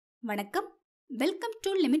வணக்கம். Welcome to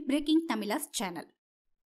limit braking Tamilas channel.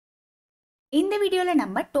 இந்த வீடியோவில்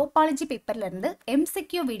நம்ம டோபாலஜி பேப்பர்லேருந்து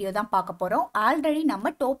MCQ வீடியோ தான் பார்க்க போகிறோம். ஆல்ரெடி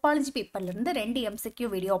நம்ம டோபாலஜி பேப்பர்லேருந்து 2 MCQ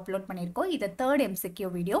வீடியோ அப்லோட் பண்ணியிருக்கோம். இது 3rd MCQ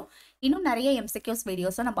வீடியோ. இன்னும் நிறைய MCQs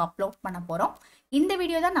வீடியோஸும் நம்ம அப்லோட் பண்ண போகிறோம். இந்த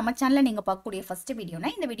வீடியோ தான் நம்ம சேனலில் நீங்கள் பார்க்கக்கூடிய ஃபஸ்ட்டு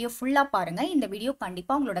வீடியோனா இந்த வீடியோ ஃபுல்லாக பாருங்கள். இந்த வீடியோ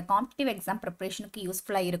கண்டிப்பாக உங்களோட காம்படிட்டிவ் எக்ஸாம் ப்ரிப்பரேஷனுக்கு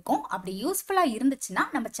யூஸ்ஃபுல்லாக இருக்கும். அப்படி யூஸ்ஃபுல்லாக இருந்துச்சுன்னா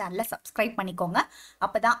நம்ம சேனலை சப்ஸ்கிரைப் பண்ணிக்கோங்க.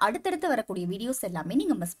 அப்போ தான் அடுத்தடுத்து வரக்கூடிய வீடியோஸ் எல்லாமே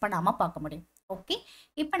நீங்கள் மிஸ் பண்ணாமல் பார்க்க முடியும். ஓகே,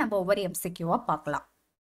 இப்போ நம்ம ஒவ்வொரு MCQவாக பார்க்கலாம்.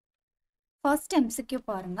 First MCQ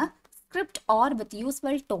பாருங்க. Script or with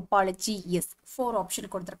useful topology is 4 option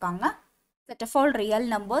கொடுத்திருக்காங்க. Set of all real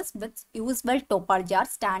numbers with useful topology or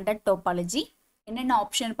standard topology. என்னென்ன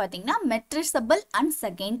ஆப்ஷன் பார்த்தீங்கன்னா metriceable and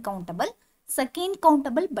second countable, second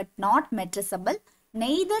countable but not metriceable,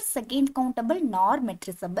 neither second countable nor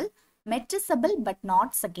metriceable, metriceable but not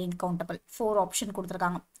second countable. 4 option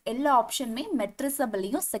கொடுத்திருக்காங்க. எல்லா ஆப்ஷனுமே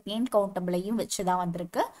metriceableயும் second countableயும் வச்சு தான்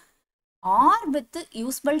வந்திருக்கு. or with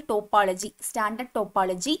useful topology, standard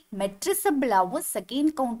topology, metriceable-ஆவும் second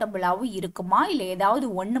countable-ஆவும் இருக்குமா இல்லை ஏதாவது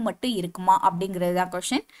ஒன்று மட்டும் இருக்குமா அப்படிங்கிறது தான்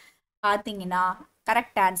கொஷின். பார்த்தீங்கன்னா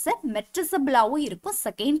கரெக்ட் ஆன்சர் metriceable-ஆவும் இருக்கும்,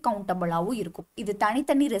 second countable-ஆவும் இருக்கும். இது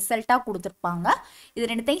தனித்தனி ரிசல்ட்டாக கொடுத்துருப்பாங்க.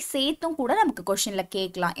 இது ரெண்டுத்தையும் சேர்த்தும் கூட நமக்கு கொஷினில்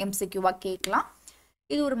கேட்கலாம், MCQ-வாக கேட்கலாம்.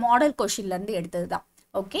 இது ஒரு மாடல் கொஷின்லேருந்து எடுத்தது தான்.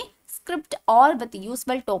 Okay, script or with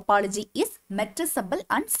useful topology is metriceable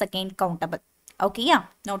and second countable. ஓகேயா,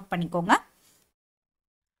 நோட் பண்ணிக்கோங்க.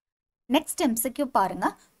 நெக்ஸ்ட் MCQ பாருங்க.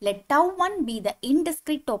 Let τ1 be the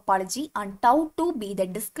indiscrete topology and τ2 be the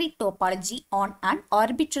discrete topology on an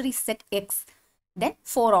arbitrary set X. Then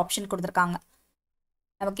 4 option கொடுத்துருக்காங்க.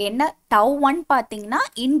 நமக்கு என்ன τ1 பார்த்தீங்கன்னா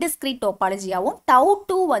indiscrete topology-ஆவும்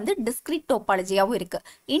τ2 வந்து discrete topology-ஆவும் இருக்கு.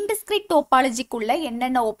 indiscrete topology-குள்ள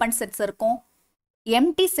என்னென்ன ஓப்பன் செட்ஸ் இருக்கும்?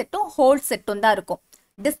 எம்டி செட்டும் ஹோல் செட்டும் தான் இருக்கும்.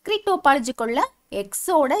 discrete topology-குள்ள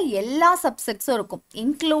எக்ஸோட எல்லா சப்செட்ஸும் இருக்கும்,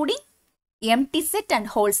 including empty set and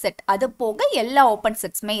whole set. அது போக எல்லா ஓப்பன்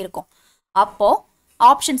செட்ஸுமே இருக்கும். அப்போ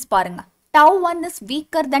ஆப்ஷன்ஸ் பாருங்க. τ1 is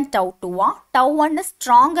weaker than τ2, τ1 is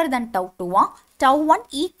stronger than τ2, τ1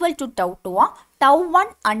 equal to τ2,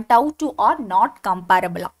 τ1 and τ2 are not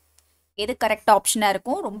comparable. எது கரெக்ட் ஆப்ஷனாக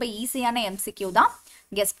இருக்கும்? ரொம்ப ஈஸியான MCQ தான்,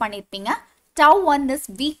 கெஸ் பண்ணியிருப்பீங்க. τ1 is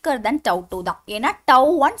weaker than τ2 தான், ஏன்னா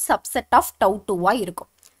τ1 சப்செட் ஆஃப் τ2 இருக்கும்.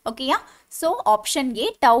 ஓகேயா, so option A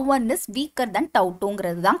τ1 is weaker than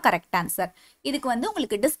τ2ங்கிறது தான் கரெக்ட் ஆன்சர். இதுக்கு வந்து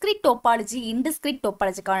உங்களுக்கு discrete topology, இன்டிஸ்கிரீட்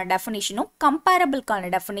டோபாலஜிக்கான டெஃபினிஷனும் கம்பேரபிள்கான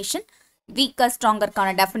definition, weaker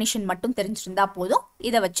ஸ்ட்ராங்கருக்கான definition மட்டும் தெரிஞ்சிருந்தா போதும்.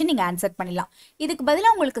 இதை வச்சு நீங்கள் ஆன்சர் பண்ணிடலாம். இதுக்கு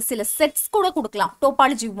பதிலாக உங்களுக்கு சில செட்ஸ் கூட கொடுக்கலாம்.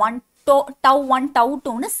 டோபாலஜி 1, τ1,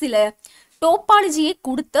 τ2ன்னு சில டோபாலஜியை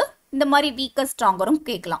கொடுத்து இந்த மாதிரி வீக்கர் ஸ்ட்ராங்கரும்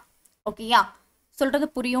கேட்கலாம். ஓகேயா, சொல்றது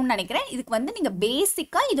புரியும்னு நினைக்கிறேன். இதுக்கு வந்து நீங்க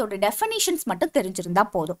பேசிக்கா இதோட டெஃபினிஷன்ஸ் மட்டும் தெரிஞ்சிருந்தா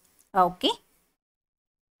போதும். ஓகே,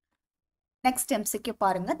 நெக்ஸ்ட் MCQ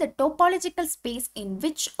பாருங்க. The topological space in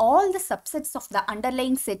which all the subsets of the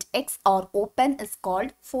underlying set X are open is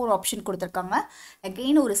called. 4 option கொடுத்துருக்காங்க.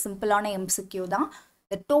 அகெயின் ஒரு சிம்பிளான MCQ தான்.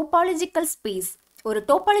 The topological space, ஒரு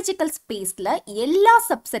டோபாலஜிக்கல் ஸ்பேஸில் எல்லா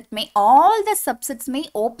சப்செட்டுமே, ஆல் த சப்செட்ஸுமே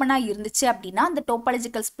ஓப்பனாக இருந்துச்சு அப்படின்னா அந்த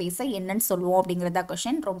டோபாலஜிக்கல் ஸ்பேஸை என்னன்னு சொல்லுவோம் அப்படிங்கிறதா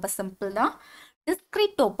கொஷின். ரொம்ப சிம்பிள் தான்,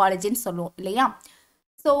 டிஸ்கிரீட் டோபாலஜின்னு சொல்லுவோம் இல்லையா.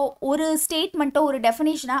 ஸோ ஒரு ஸ்டேட்மெண்ட்டோ ஒரு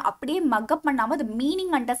டெஃபினேஷனை அப்படியே மக்கப் பண்ணாமல் அது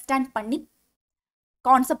மீனிங் அண்டர்ஸ்டாண்ட் பண்ணி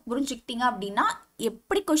கான்செப்ட் புரிஞ்சுக்கிட்டீங்க அப்படின்னா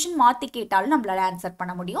எப்படி கொஷின் மாற்றி கேட்டாலும் நம்மளால ஆன்சர்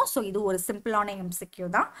பண்ண முடியும். ஸோ இது ஒரு சிம்பிளான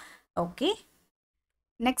MCQ தான். ஓகே,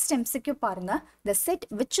 நெக்ஸ்ட் MCQ பாருங்க. The set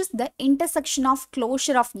which is the intersection of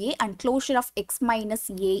closure of A and closure of X minus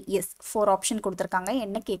A is. 4 option கொடுத்துருக்காங்க.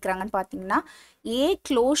 என்ன கேட்குறாங்கன்னு பார்த்தீங்கன்னா A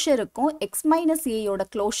க்ளோஷருக்கும் X minus Aயோட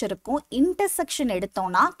க்ளோஷருக்கும் இன்டர்செக்ஷன்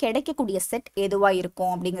எடுத்தோம்னா கிடைக்கக்கூடிய செட் எதுவாக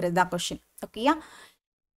இருக்கும் அப்படிங்கிறது தான் கொஷின். ஓகேயா,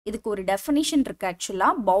 இதுக்கு ஒரு டெஃபினிஷன் இருக்கு.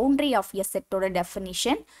 ஆக்சுவலாக பவுண்டரி ஆஃப் எ செட்டோட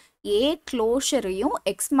definition, A க்ளோஷரையும்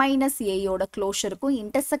X minus Aயோட க்ளோஷருக்கும்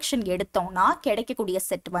intersection எடுத்தோம்னா கிடைக்கக்கூடிய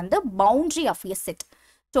செட் வந்து boundary of a set,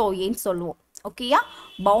 so ஏன்னு சொல்லுவோம். ஓகேயா,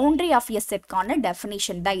 பவுண்டரி ஆஃப் எ செட்கான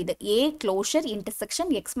டெஃபினிஷன் தான் இது. A closure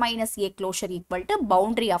intersection X minus A closure equal to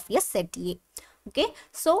boundary of a set A. Okay,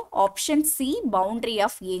 so option C boundary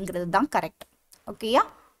of ஏங்கிறது தான் கரெக்ட். ஓகேயா,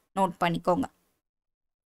 note பண்ணிக்கோங்க.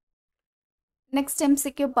 Next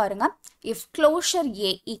MCQ பாருங்க. If closure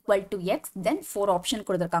A equal to X then 4 option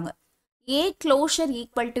கொடுத்துருக்காங்க. A closure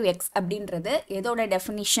equal to X அப்படின்றது எதோட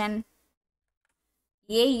definition?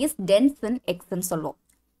 A is tense இன் எக்ஸ்ன்னு சொல்லுவோம்.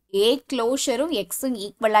 A க்ளோஷரும் எக்ஸும்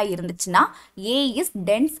ஈக்குவலாக இருந்துச்சுன்னா A இஸ்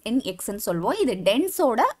டென்ஸ் இன் எக்ஸ்ன்னு சொல்லுவோம். இது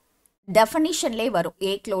டென்ஸோட டெஃபினிஷன்லேயே வரும்.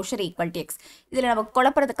 A closure equal to X. இதில் நம்ம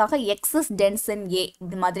குழப்பறதுக்காக X is tense in A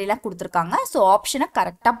இது மாதிரிலாம் கொடுத்துருக்காங்க. ஸோ ஆப்ஷனை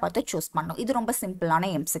கரெக்டாக பார்த்து சூஸ் பண்ணணும். இது ரொம்ப சிம்பிளான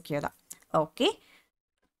MCQ தான். ஓகே,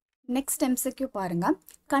 Next MCQ பாருங்க.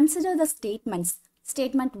 Consider the statements.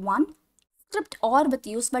 Statement 1. Script OR with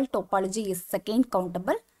useful topology is second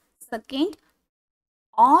countable. Second,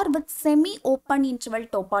 OR with semi-open interval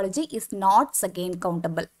topology is not second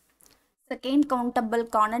countable. Second countable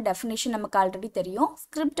கான definition நமக்கு already தெரியும்.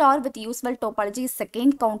 Script OR with useful topology is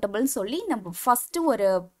second countable சொல்லி நம்ம first ஒரு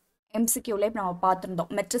MCQல நம்ம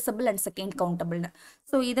பார்த்திருந்தோம். Metriciable and second countable.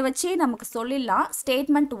 So இதை வச்சே நமக்கு சொல்லிடலாம்.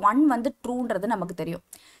 Statement 1 வந்து ட்ரூன்றது நமக்கு தெரியும்.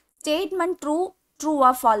 Statement true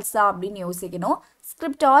or false அப்படின்னு யோசிக்கணும்.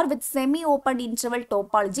 Script OR with semi-open interval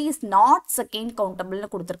topology is not second countable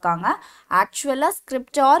கொடுத்திருக்காங்க. Actually,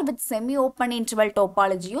 script OR with semi-open interval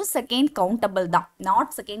topology second countable தான். Not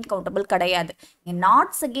second countable கிடையாது. Not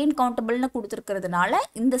second countable கொடுத்திருக்கிறதுனால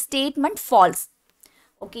இந்த statement false.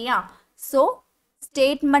 ஓகேயா? So,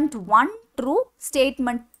 statement 1 true,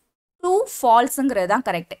 statement 2 falseங்கிறது தான்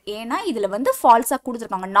correct. ஏன்னா இதில் வந்து ஃபால்ஸாக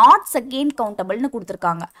கொடுத்துருக்காங்க. நாட் செகண்ட் கவுண்டபிள்னு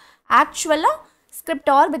கொடுத்துருக்காங்க. ஆக்சுவலாக script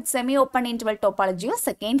OR with semi open interval topology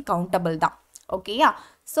second countable தான். ஓகேயா?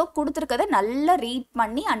 ஸோ கொடுத்துருக்கதை நல்லா ரீட்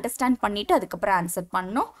பண்ணி அண்டர்ஸ்டாண்ட் பண்ணிவிட்டு அதுக்கப்புறம் ஆன்சர்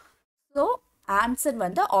பண்ணணும். ஸோ ஆன்சர்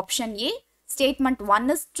வந்து option A. Statement 1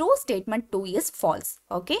 is true, statement 2 is false.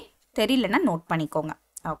 Okay, தெரியலன்னா நோட் பண்ணிக்கோங்க.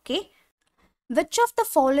 Okay, which of the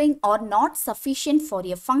following are not sufficient for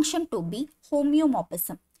a function to be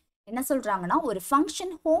homeomorphism? என்ன சொல்றாங்கன்னா ஒரு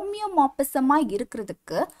ஃபங்க்ஷன் ஹோமியோமார்பிசமா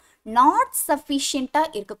இருக்கிறதுக்கு நாட் சஃபிஷியண்டா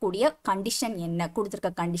இருக்கக்கூடிய கண்டிஷன் என்ன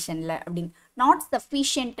கொடுத்துருக்க கண்டிஷன்ல அப்படின்னு. நாட்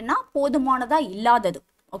சஃபிஷியன்ட்னா போதுமானதா இல்லாதது.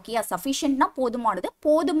 ஓகேயா? சஃபிஷியன்ட்னா போதுமானது,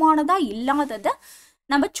 போதுமானதா இல்லாததை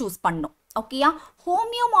நம்ம சூஸ் பண்ணணும். ஓகேயா?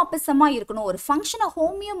 ஹோமியோமார்பிசமா இருக்கணும், ஒரு ஃபங்க்ஷனை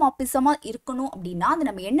ஹோமியோமார்பிசமா இருக்கணும் அப்படின்னா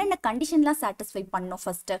அது நம்ம என்னென்ன கண்டிஷன்லாம் சாட்டிஸ்ஃபை பண்ணணும்?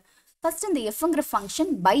 ஃபர்ஸ்ட் இந்த எஃப்ங்கிற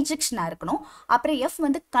ஃபங்க்ஷன் பைஜெக்ஷனாக இருக்கணும். அப்புறம் எஃப்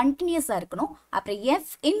வந்து கண்டினியூஸாக இருக்கணும். அப்புறம்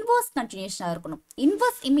எஃப் இன்வர்ஸ் கண்டினியூஸாக இருக்கணும்.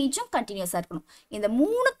 இன்வர்ஸ் இமேஜும் கண்டினியூஸாக இருக்கணும். இந்த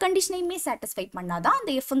 3 கண்டிஷனையுமே சாட்டிஸ்ஃபை பண்ணாதான்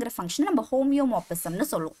அந்த எஃப்ங்கிற ஃபங்க்ஷன் நம்ம ஹோமியோமார்பிசம்னு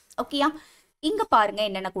சொல்லுவோம். ஓகேயா? இங்கே பாருங்க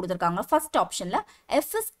என்னென்ன கொடுத்துருக்காங்க. ஃபர்ஸ்ட் ஆப்ஷனில்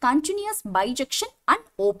F is continuous bijection and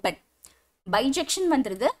open. Bijection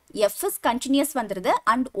வந்துருது, எஃப் இஸ் கண்டினியூஸ் வந்துருது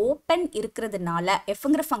அண்ட் ஓப்பன் இருக்கிறதுனால,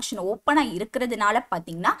 எஃப்ங்கிற ஃபங்க்ஷன் ஓப்பனாக இருக்கிறதுனால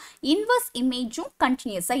பார்த்தீங்கன்னா இன்வர்ஸ் இமேஜும்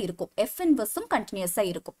கண்டினியூஸாக இருக்கும், எஃப் இன்வர்ஸும்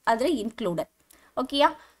கண்டினியூஸாக இருக்கும் அதில் இன்க்ளூடட். ஓகேயா?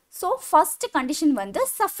 ஸோ ஃபர்ஸ்ட் கண்டிஷன் வந்து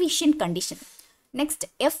sufficient condition. Next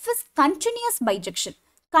F is continuous bijection.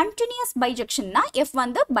 Continuous பைஜெக்ஷன்னா F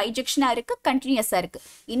வந்து பைஜெக்ஷனாக இருக்குது, கண்டினியூஸாக இருக்குது.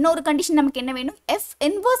 இன்னொரு கண்டிஷன் நமக்கு என்ன வேணும்? எஃப்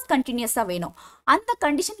இன்வர்ஸ் கண்டினியூஸாக வேணும். அந்த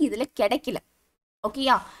கண்டிஷன் இதில் கிடைக்கல.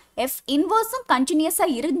 ஓகேயா? எஃப் இன்வர்ஸும்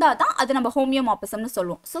கண்டினியூஸாக இருந்தால் தான் அது நம்ம ஹோமியோமார்பிசம்னு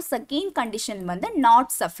சொல்லுவோம். ஸோ செகண்ட் கண்டிஷன் வந்து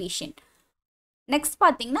நாட் சஃபிஷியன்ட். நெக்ஸ்ட்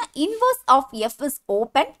பார்த்தீங்கன்னா inverse of F is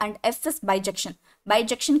open and F is bijection.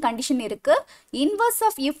 Bijection condition இருக்கு, inverse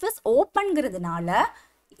of F is ஓப்பன்ங்கிறதுனால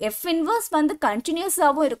F inverse வந்து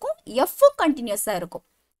கண்டினியூஸாகவும் இருக்கும், எஃப்பும் கண்டினியூஸாக இருக்கும்.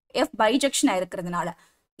 எஃப் பைஜெக்ஷனாக இருக்கிறதுனால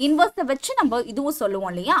இன்வர்ஸை வச்சு நம்ம இதுவும்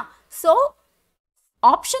சொல்லுவோம் இல்லையா? ஸோ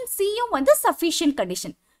ஆப்ஷன் சியும் வந்து சஃபிஷியன்ட்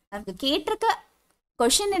கண்டிஷன். நமக்கு கேட்டிருக்க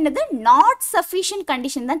கொஷின் என்னது? நாட் சஃபிஷியன்ட்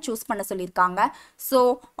கண்டிஷன் தான் சூஸ் பண்ண சொல்லியிருக்காங்க. So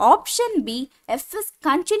option P F is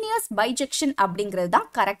continuous bijection அப்படிங்கிறது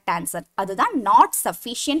தான் கரெக்ட் ஆன்சர். அதுதான் நாட்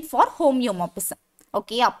சஃபிஷியன்ட் ஃபார் ஹோமியோமார்பிசம்.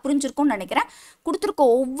 ஓகேயா? புரிஞ்சிருக்கும்னு நினைக்கிறேன். கொடுத்துருக்க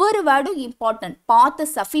ஒவ்வொரு வேர்டும் இம்பார்ட்டன்ட். பார்த்து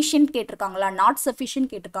சஃபிஷியன்ட் கேட்டிருக்காங்களா, நாட் சஃபிஷியன்ட்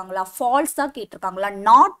கேட்டிருக்காங்களா, ஃபால்ஸாக கேட்டிருக்காங்களா,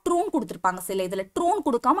 நாட் ட்ரூன்னு கொடுத்துருப்பாங்க. சில இதில் ட்ரூன்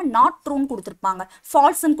கொடுக்காம நாட் ட்ரூன் கொடுத்துருப்பாங்க,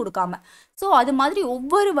 ஃபால்ஸ்ன்னு கொடுக்காம. ஸோ அது மாதிரி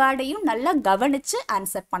ஒவ்வொரு வேர்டையும் நல்லா கவனித்து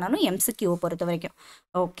ஆன்சர் பண்ணணும் MCQ பொறுத்த வரைக்கும்.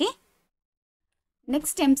 ஓகே,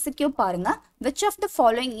 நெக்ஸ்ட் MCQ பாருங்க. which of the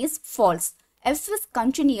following is false? F is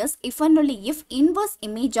continuous if and only if inverse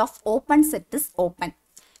image of open set is open.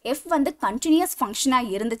 F வந்து கண்டினியூஸ்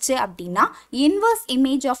ஃபங்க்ஷனாக இருந்துச்சு அப்படின்னா inverse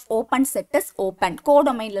image of open set is open.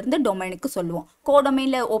 கோடொமைன்லேருந்து டொமைனுக்கு சொல்லுவோம்.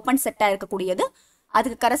 கோடொமைனில் open செட்டாக இருக்கக்கூடியது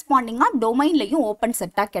அதுக்கு கரஸ்பாண்டிங்காக டொமைன்லையும் ஓப்பன்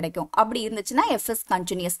செட்டாக கிடைக்கும். அப்படி இருந்துச்சுன்னா எஃப் இஸ்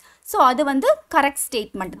கண்டினியூஸ். ஸோ அது வந்து கரெக்ட்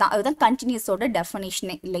ஸ்டேட்மெண்ட் தான். அதுதான் கண்டினியூஸோட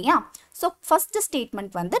டெஃபினேஷனே இல்லையா? ஸோ ஃபர்ஸ்ட்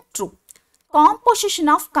ஸ்டேட்மெண்ட் வந்து true.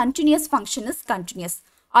 Composition of continuous function is continuous.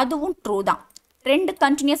 அதுவும் ட்ரூ தான். 2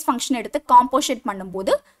 கண்டினியூஸ் ஃபங்க்ஷன் எடுத்து காம்போசிட்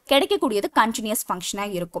பண்ணும்போது கிடைக்கக்கூடியது கண்டினியூஸ்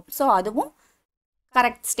ஃபங்க்ஷனாக இருக்கும். ஸோ அதுவும்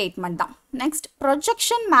கரெக்ட் ஸ்டேட்மெண்ட் தான். Next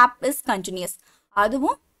projection map is continuous.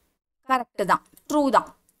 அதுவும் கரெக்டு தான், ட்ரூ தான்.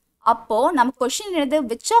 அப்போது நம்ம கொஷின் என்னது?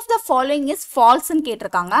 Which of the following is ஃபால்ஸ்ன்னு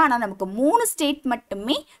கேட்டிருக்காங்க. ஆனால் நமக்கு 3 ஸ்டேட்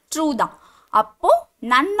மட்டுமே ட்ரூ தான். அப்போது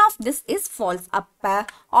none of this is false. அப்போ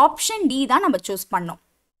ஆப்ஷன் டி தான் நம்ம சூஸ் பண்ணோம்.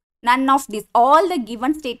 None of these, all the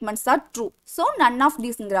given statements are true. So none of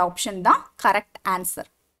these option தான் correct answer.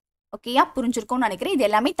 ஓகேயா? புரிஞ்சிருக்கும்னு நினைக்கிறேன். இது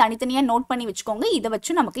எல்லாமே தனித்தனியாக நோட் பண்ணி வச்சுக்கோங்க. இதை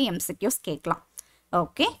வச்சு நமக்கு MCQs கேட்கலாம்.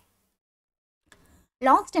 ஓகே,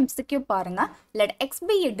 Last MCQ பாருங்க. Let X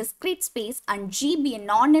be a discrete space and G be a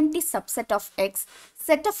non-empty subset of X.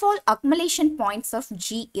 Set of all accumulation points of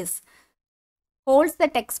G is. Whole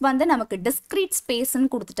set X வந்து நமக்கு discrete space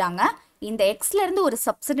ன்னு கொடுத்துட்டாங்க. இந்த Xல இருந்து ஒரு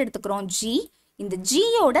subset எடுத்துக்கிறோம் G. இந்த G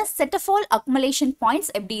யோட set of all accumulation points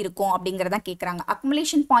எப்படி இருக்கும் அப்படிங்கறத கேக்குறாங்க.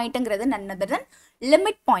 Accumulation pointங்கிறது none other than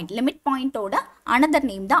limit point. Limit point ஓட another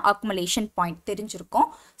name தான் accumulation point தெரிஞ்சிருக்கும்.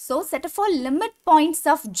 So set of all limit points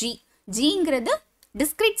of G. Gங்கிறது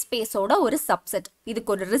discrete space ஓட ஒரு subset.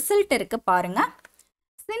 இதுக்கு ஒரு result இருக்கு பாருங்க.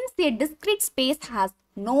 Since a discrete space has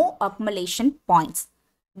no accumulation points.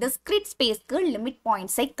 Discrete spaceக்கு limit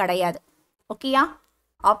points கிடையாது. ஓகேயா?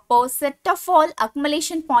 அப்போ set of all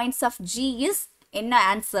accumulation points of G is என்ன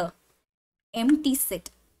answer? Empty set.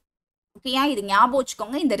 ஓகேயா? இது ஞாபகம்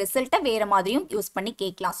வச்சுக்கோங்க. இந்த ரிசல்ட்டை வேற மாதிரியும் யூஸ் பண்ணி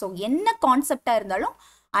கேட்கலாம். ஸோ என்ன கான்செப்டா இருந்தாலும்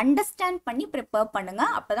அண்டர்ஸ்டாண்ட் பண்ணி ப்ரிப்பேர் பண்ணுங்க.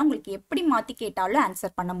 அப்பதான் உங்களுக்கு எப்படி மாத்தி கேட்டாலும்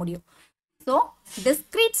ஆன்சர் பண்ண முடியும். So,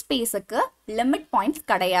 discrete spaceக்கு limit points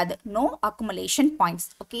கிடையாது. No accumulation points.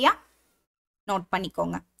 ஓகேயா? நோட்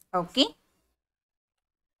பண்ணிக்கோங்க. ஓகே.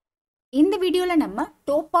 இந்த வீடியோல நம்ம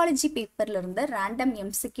டோபாலஜி பேப்பர்ல இருந்து ரேண்டம்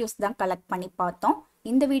MCQs தான் கலெக்ட் பண்ணி பார்த்தோம்.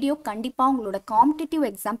 இந்த வீடியோ கண்டிப்பா உங்களோட காம்படிட்டிவ்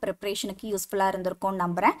எக்ஸாம் ப்ரிப்பரேஷனுக்கு யூஸ்ஃபுல்லா இருந்திருக்கும்னு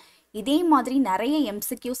நம்புறேன். இதே மாதிரி நிறைய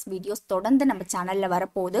MCQs வீடியோஸ் தொடர்ந்து நம்ம சேனல்ல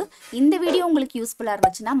வரப்போகுது. இந்த வீடியோ உங்களுக்கு யூஸ்ஃபுல்லா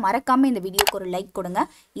இருந்துச்சுன்னா மறக்காம இந்த வீடியோக்கு ஒரு லைக் கொடுங்க.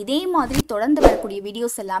 இதே மாதிரி தொடர்ந்து வரக்கூடிய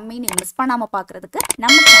வீடியோஸ் எல்லாமே நீங்க மிஸ் பண்ணாம பார்க்கிறதுக்கு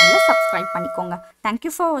நம்ம சேனலை சப்ஸ்கிரைப் பண்ணிக்கோங்க. Thank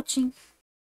you for watching.